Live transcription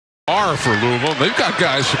For Louisville, they've got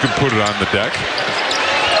guys who can put it on the deck.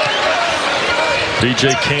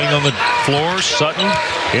 DJ King on the floor. Sutton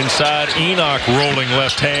inside. Enoch rolling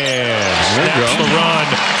left hand. Snaps the run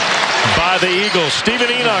by the Eagles. Stephen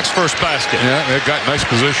Enoch's first basket. Yeah, they've got nice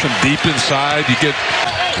position deep inside. You get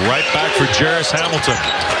right back for Jarris Hamilton.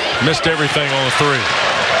 Missed everything on the three.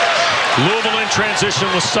 Louisville in transition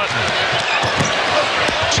with Sutton.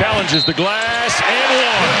 Challenges the glass and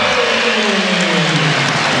one.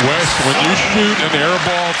 West, when you shoot an air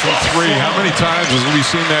ball from three, how many times have we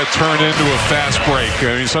seen that turn into a fast break?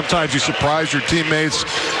 I mean, sometimes you surprise your teammates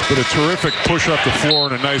with a terrific push up the floor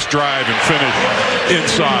and a nice drive and finish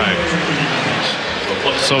inside.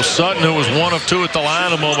 So Sutton, who was 1 of 2 at the line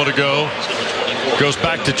a moment ago, goes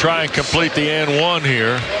back to try and complete the and one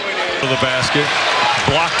here. For the basket,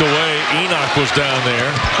 blocked away. Enoch was down there.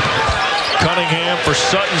 Cunningham for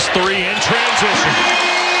Sutton's three in transition.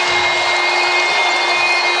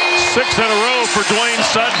 6 in a row for Dwayne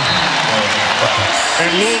Sutton. And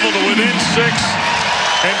Louisville to within 6.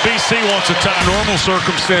 And BC wants a tie. Normal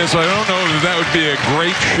circumstance, I don't know that would be a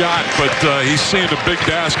great shot, but he's seeing a big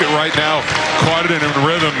basket right now. Caught it in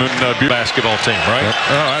rhythm and basketball team, right? Yep.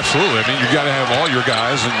 Oh, absolutely. I mean, you got to have all your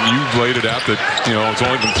guys, and you've laid it out that it's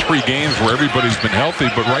only been 3 games where everybody's been healthy,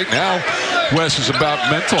 but right now, Wes, is about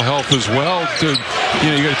mental health as well. You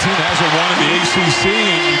got a team that hasn't won in the ACC,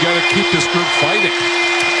 and you got to keep this group fighting.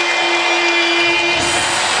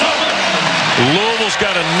 Louisville's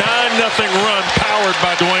got a 9-0 run powered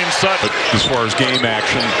by Dwayne Sutton. As far as game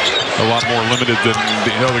action, a lot more limited than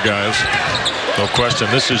the other guys. No question.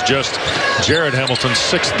 This is just Jared Hamilton's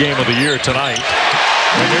 6th game of the year tonight.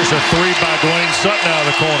 And there's a three by Dwayne Sutton out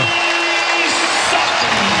of the corner.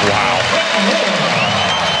 Wow.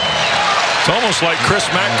 It's almost like Chris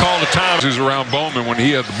Mack called a time. He's around Bowman when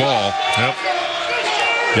he had the ball. Yep.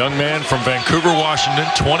 Young man from Vancouver, Washington,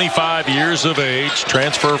 25 years of age,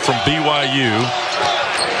 transfer from BYU,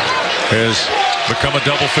 has become a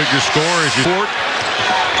double-figure scorer as you report.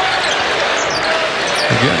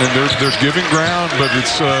 Again, and they're giving ground, but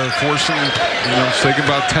it's forcing, it's taking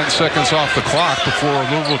about 10 seconds off the clock before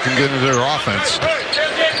Louisville can get into their offense.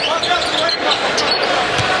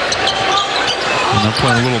 And they're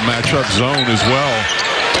playing a little matchup zone as well.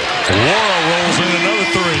 Laura rolls in another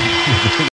three.